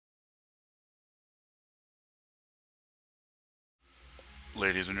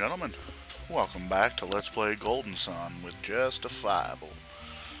Ladies and gentlemen, welcome back to Let's Play Golden Sun with Justifiable.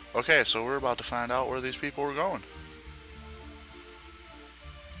 Okay, so we're about to find out where these people are going.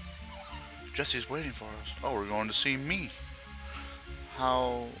 Jesse's waiting for us. Oh, we're going to see me.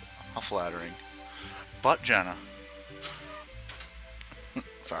 How flattering. But Jenna.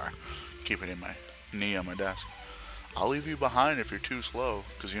 Sorry, keep it in my knee on my desk. I'll leave you behind if you're too slow,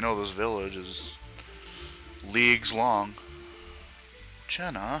 because you know this village is leagues long.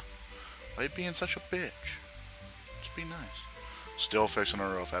 Jenna, why are you being such a bitch? Just be nice. Still fixing a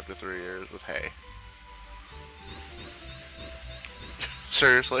roof after 3 years with hay.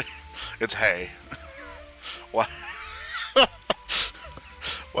 Seriously? It's hay. Why?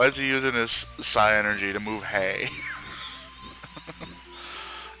 Why is he using his psi energy to move hay?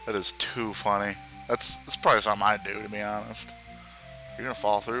 That is too funny. That's probably something I'd do, to be honest. You're gonna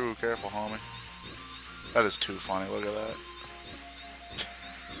fall through. Careful, homie. That is too funny. Look at that.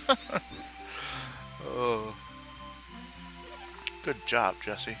 Oh. Good job,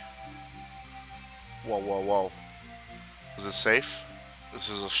 Jesse. Whoa, whoa, whoa. Is it safe? This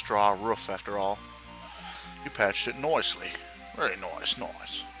is a straw roof, after all. You patched it nicely. Very nice,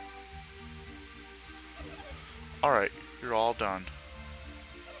 nice. Alright, you're all done.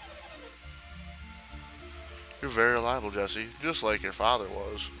 You're very reliable, Jesse, just like your father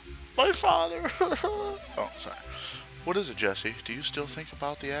was. My father! Oh, sorry. What is it, Jesse? Do you still think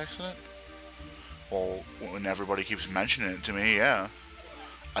about the accident? Well, when everybody keeps mentioning it to me, yeah.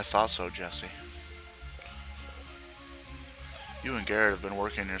 I thought so, Jesse. You and Garrett have been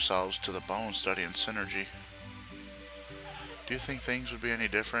working yourselves to the bone studying synergy. Do you think things would be any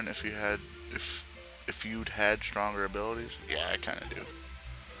different if you'd had stronger abilities? Yeah, I kinda do.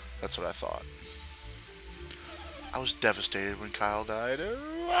 That's what I thought. I was devastated when Kyle died.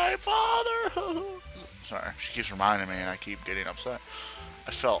 My father! Sorry, she keeps reminding me and I keep getting upset.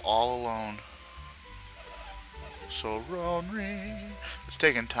 I felt all alone. So lonely. It's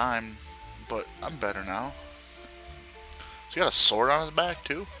taken time, but I'm better now. So he got a sword on his back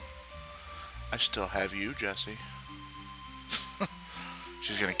too? I still have you, Jesse.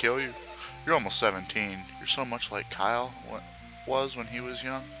 She's gonna kill you. You're almost 17. You're so much like Kyle was when he was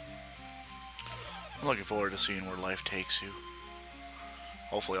young. I'm looking forward to seeing where life takes you.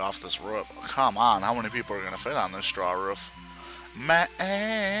 Hopefully off this roof. Oh, come on, how many people are going to fit on this straw roof?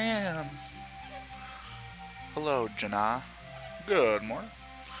 Ma'am. Hello, Jana. Good morning.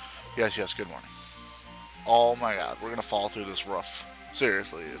 Yes, yes, good morning. Oh my god, we're going to fall through this roof.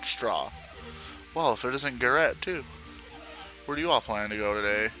 Seriously, it's straw. Well, if it isn't Garrett, too. Where do you all plan to go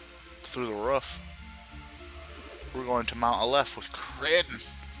today? Through the roof. We're going to Mount Aleph with Craden.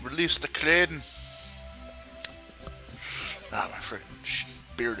 Release the Craden. Ah, my freaking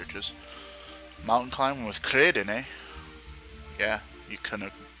beardages. Mountain climbing with Craden, eh? Yeah, you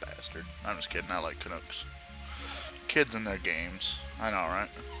Canuck bastard. I'm just kidding, I like Canucks. Kids and their games. I know, right?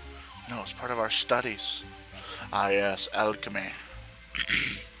 No, it's part of our studies. Ah, yes, alchemy.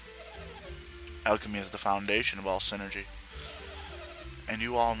 Alchemy is the foundation of all synergy. And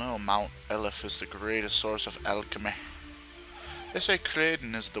you all know Mount Aleph is the greatest source of alchemy. They say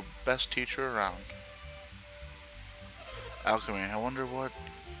Craden is the best teacher around. Alchemy, I wonder what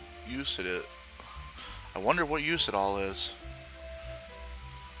use it is. I wonder what use it all is.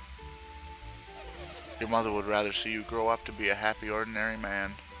 Your mother would rather see you grow up to be a happy, ordinary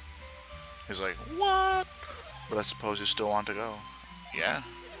man. He's like, what? But I suppose you still want to go. Yeah.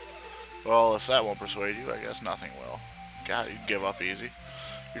 Well, if that won't persuade you, I guess nothing will. God, you'd give up easy.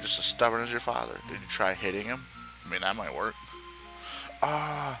 You're just as stubborn as your father. Did you try hitting him? I mean, that might work.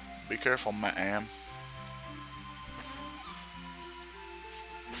 Ah, be careful, ma'am.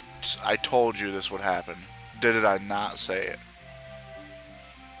 I told you this would happen. Did I not say it?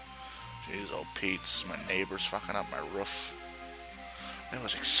 Jeez, old Pete's, my neighbor's fucking up my roof. That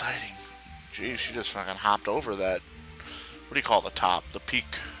was exciting. Jeez, she just fucking hopped over that. What do you call the top? The peak.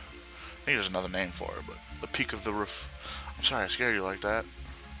 I think there's another name for it, but the peak of the roof. I'm sorry I scared you like that.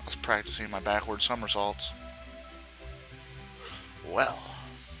 I was practicing my backward somersaults. Well.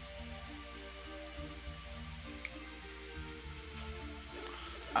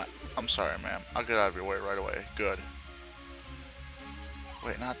 I'm sorry, ma'am. I'll get out of your way right away. Good.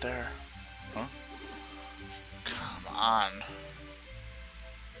 Wait, not there. Huh? Come on.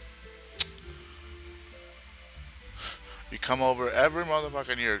 You come over every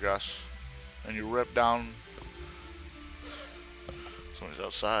motherfucking year, Gus, and you rip down. Somebody's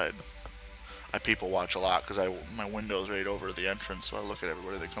outside. I people watch a lot because my window's right over the entrance, so I look at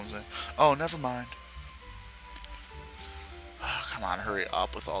everybody that comes in. Oh, never mind. Oh, come on, hurry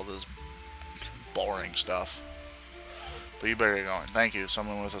up with all this boring stuff. But you better get going. Thank you,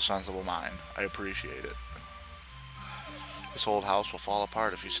 someone with a sensible mind. I appreciate it. This old house will fall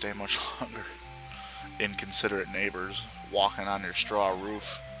apart if you stay much longer. Inconsiderate neighbors walking on your straw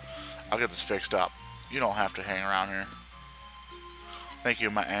roof. I'll get this fixed up. You don't have to hang around here. Thank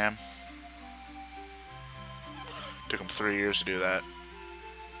you, my am. Took him 3 years to do that.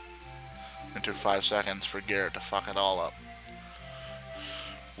 It took 5 seconds for Garrett to fuck it all up.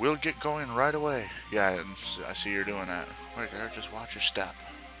 We'll get going right away. Yeah, I see you're doing that. Wait, Garrett, just watch your step.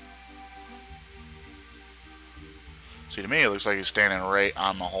 See, to me, it looks like he's standing right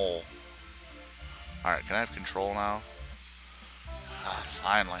on the hole. Alright, can I have control now? God,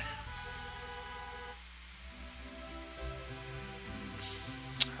 finally.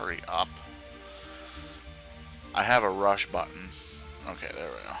 Hurry up. I have a rush button. Okay, there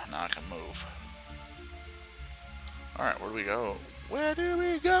we go. Now I can move. Alright, where do we go? Where do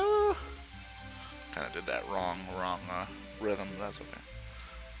we go? Kind of did that wrong rhythm. That's okay.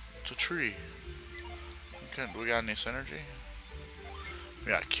 It's a tree. Okay, do we got any synergy?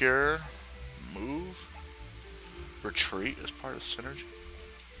 We got cure, move, retreat as part of synergy.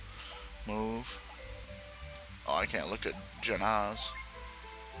 Move. Oh, I can't look at Janaz.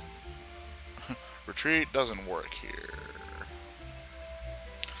 Retreat doesn't work here.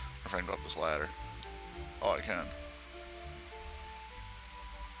 If I can go up this ladder. Oh, I can.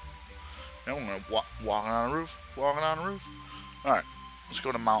 Yeah, I'm gonna walking on a roof. Walking on a roof. Alright, let's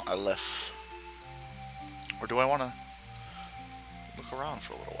go to Mount Aleph. Or do I want to look around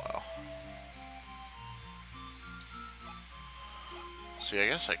for a little while? See, I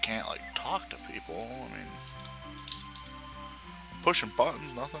guess I can't, like, talk to people. I mean, I'm pushing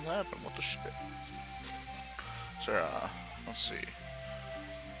buttons, nothing's happening. What the shit? So, let's see.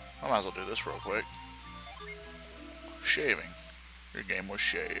 I might as well do this real quick. Shaving. Your game was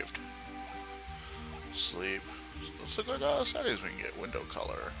shaved. Sleep. Let's look at settings we can get. Window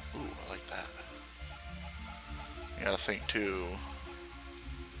color. Ooh, I like that. You gotta think too.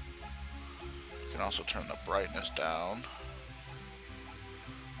 You can also turn the brightness down.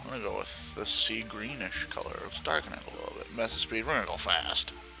 I'm gonna go with the sea greenish color. Let's darken it a little bit. Message speed. We're gonna go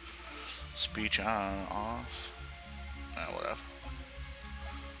fast. Speech on, off. Whatever.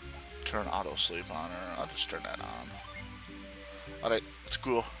 Turn auto sleep on, or I'll just turn that on. Alright, it's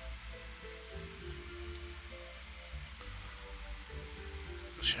cool.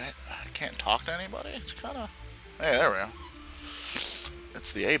 Shit, I can't talk to anybody? It's kinda... Hey, there we go.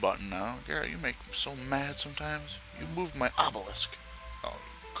 It's the A button now. Garrett, you make me so mad sometimes. You moved my obelisk. Oh,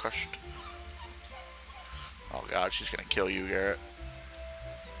 crushed. Oh god, she's gonna kill you, Garrett.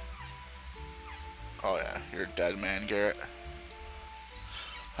 Oh yeah, you're a dead man, Garrett.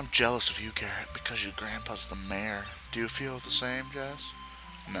 I'm jealous of you, Garrett, because your grandpa's the mayor. Do you feel the same, Jess?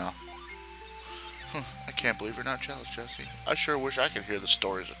 No. I can't believe you're not jealous, Jesse. I sure wish I could hear the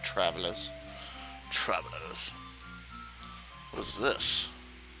stories of travelers. Travelers. What is this?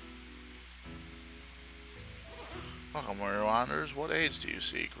 Welcome, warrior wanderers. What aids do you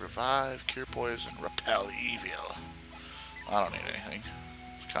seek? Revive, cure poison, repel evil. I don't need anything.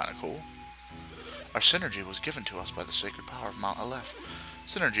 It's kind of cool. Our synergy was given to us by the sacred power of Mount Aleph.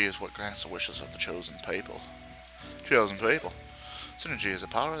 Synergy is what grants the wishes of the chosen people. Chosen people. Synergy is a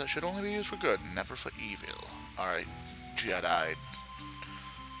power that should only be used for good, never for evil. Alright, Jedi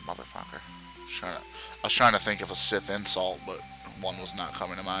motherfucker. I was trying to think of a Sith insult, but one was not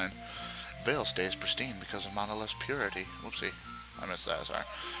coming to mind. Veil stays pristine because of Mount Aleph's purity. Whoopsie. I missed that, sorry.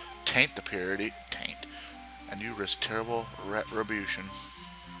 Taint the purity. Taint. And you risk terrible retribution.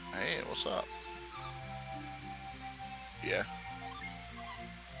 Hey, what's up? Yeah.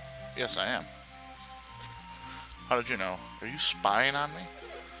 Yes, I am. How did you know? Are you spying on me?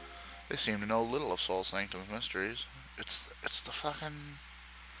 They seem to know little of Soul Sanctum's mysteries. It's the fucking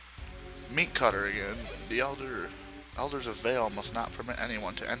meat cutter again. The elders of Vale must not permit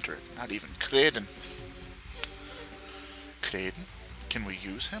anyone to enter it, not even Kraden. Kraden? Can we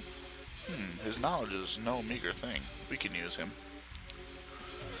use him? His knowledge is no meager thing. We can use him.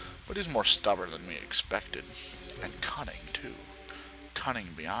 But he's more stubborn than we expected. And cunning, too. Cunning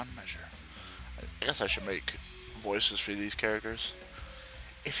beyond measure. I guess I should make voices for these characters.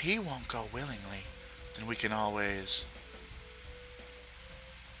 If he won't go willingly, then we can always...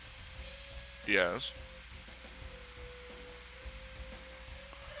 Yes?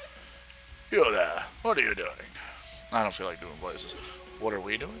 You there, what are you doing? I don't feel like doing voices. What are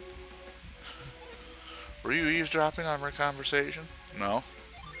we doing? Were you eavesdropping on our conversation? No?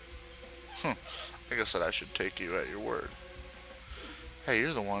 I guess that I should take you at your word. Hey,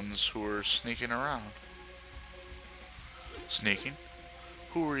 you're the ones who were sneaking around. Sneaking?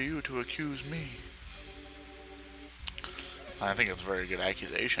 Who are you to accuse me? I think it's a very good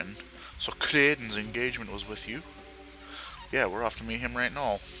accusation. So Clayton's engagement was with you? Yeah, we're off to meet him right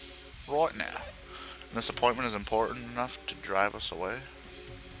now. Right now. And this appointment is important enough to drive us away?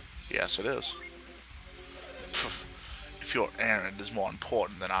 Yes, it is. Pff, if your errand is more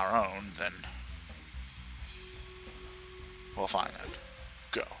important than our own, then... Well, fine then.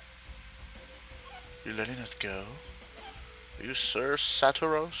 Go. You're letting us go? Are you Sir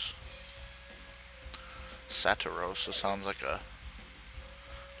Saturos? Saturos, it sounds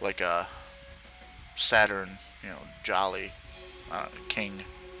like a Saturn, jolly king.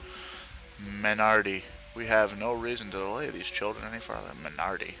 Menardi. We have no reason to delay these children any further.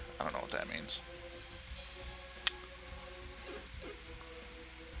 Menardi. I don't know what that means.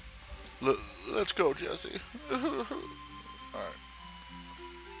 Let's go, Jesse. Alright.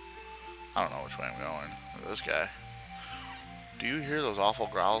 I don't know which way I'm going. This guy. Do you hear those awful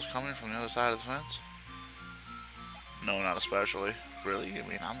growls coming from the other side of the fence? No, not especially. Really? I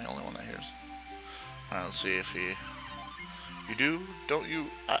mean, I'm the only one that hears. Alright, let's see if he... You do? Don't you?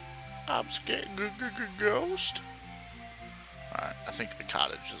 I'm scared. Ghost? Alright, I think the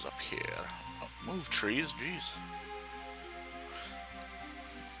cottage is up here. Oh, move, trees. Jeez.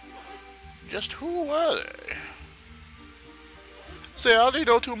 Just who were they? Say, I already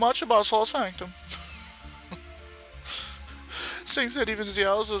know too much about Soul Sanctum. Things that even the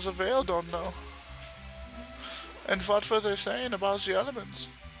elders of Vale don't know. And what were they saying about the elements?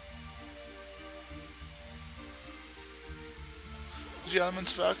 The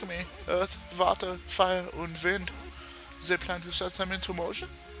elements of alchemy, earth, water, fire, and wind. They plan to set them into motion?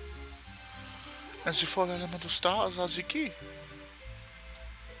 And the four elemental stars are the key.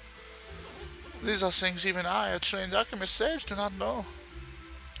 These are things even I, a trained alchemist sage, do not know.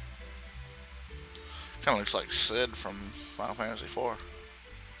 Kinda looks like Sid from Final Fantasy IV.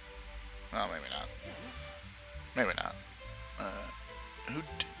 No, maybe not. Maybe not.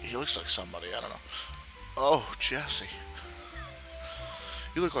 He looks like somebody, I don't know. Oh, Jesse.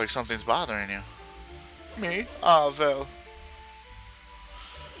 You look like something's bothering you. Me? Ah, well.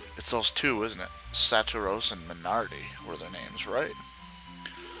 It's those two, isn't it? Saturos and Menardi were their names, right?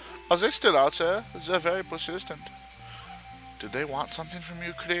 Are they still out there? They're very persistent. Did they want something from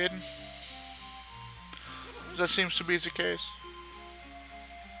you, Clayton? That seems to be the case.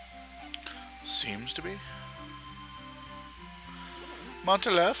 Seems to be?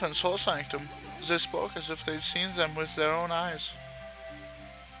 Montelef and Soul Sanctum, they spoke as if they'd seen them with their own eyes.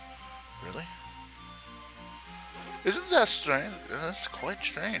 Really? Isn't that strange? That's quite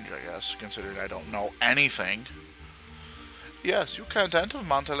strange, I guess, considering I don't know anything. Yes, you can't enter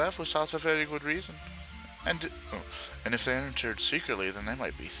Montelef without a very good reason. And if they entered secretly, then they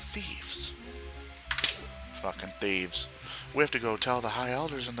might be thieves. Fucking thieves. We have to go tell the High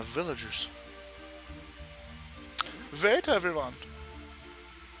Elders and the villagers. Wait, everyone.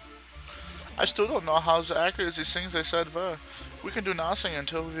 I still don't know how accurate these things they said were. We can do nothing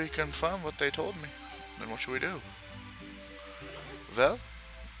until we confirm what they told me. Then what should we do? Well,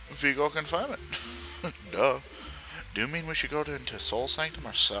 we go confirm it. Duh. Do you mean we should go into Soul Sanctum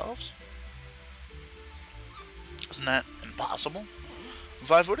ourselves? Isn't that impossible?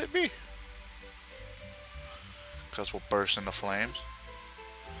 Why would it be? Because we'll burst into flames.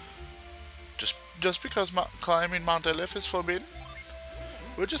 Just because climbing Mount Elif is forbidden?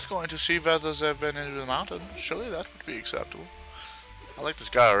 We're just going to see whether they've been into the mountain. Surely that would be acceptable. I like this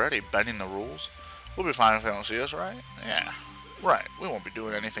guy already, bending the rules. We'll be fine if they don't see us, right? Yeah, right. We won't be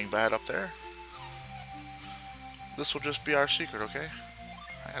doing anything bad up there. This will just be our secret, okay?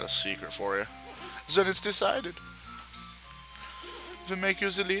 I got a secret for you. Then it's decided. We'll make you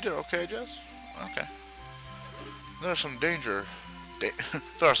the leader, okay, Jess? Okay. There's some danger.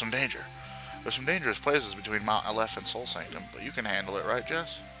 There's some dangerous places between Mount Aleph and Soul Sanctum, but you can handle it, right,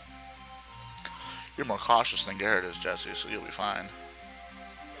 Jess? You're more cautious than Garrett is, Jesse, so you'll be fine.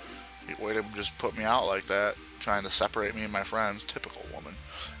 Way to just put me out like that, trying to separate me and my friends. Typical woman.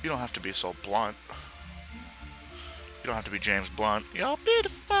 You don't have to be so blunt. You don't have to be James Blunt. You're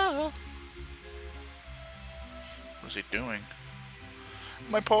beautiful. What's he doing?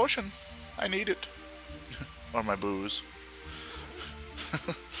 My potion. I need it. Or my booze.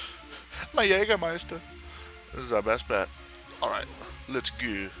 My Jägermeister. This is our best bet. Alright, let's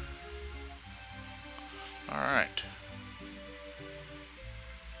go. Alright.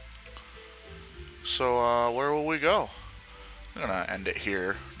 So, where will we go? I'm gonna end it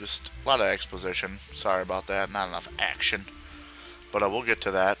here. Just a lot of exposition. Sorry about that. Not enough action. But we'll get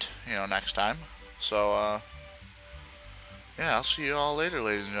to that, next time. So, yeah, I'll see you all later,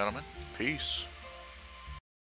 ladies and gentlemen. Peace.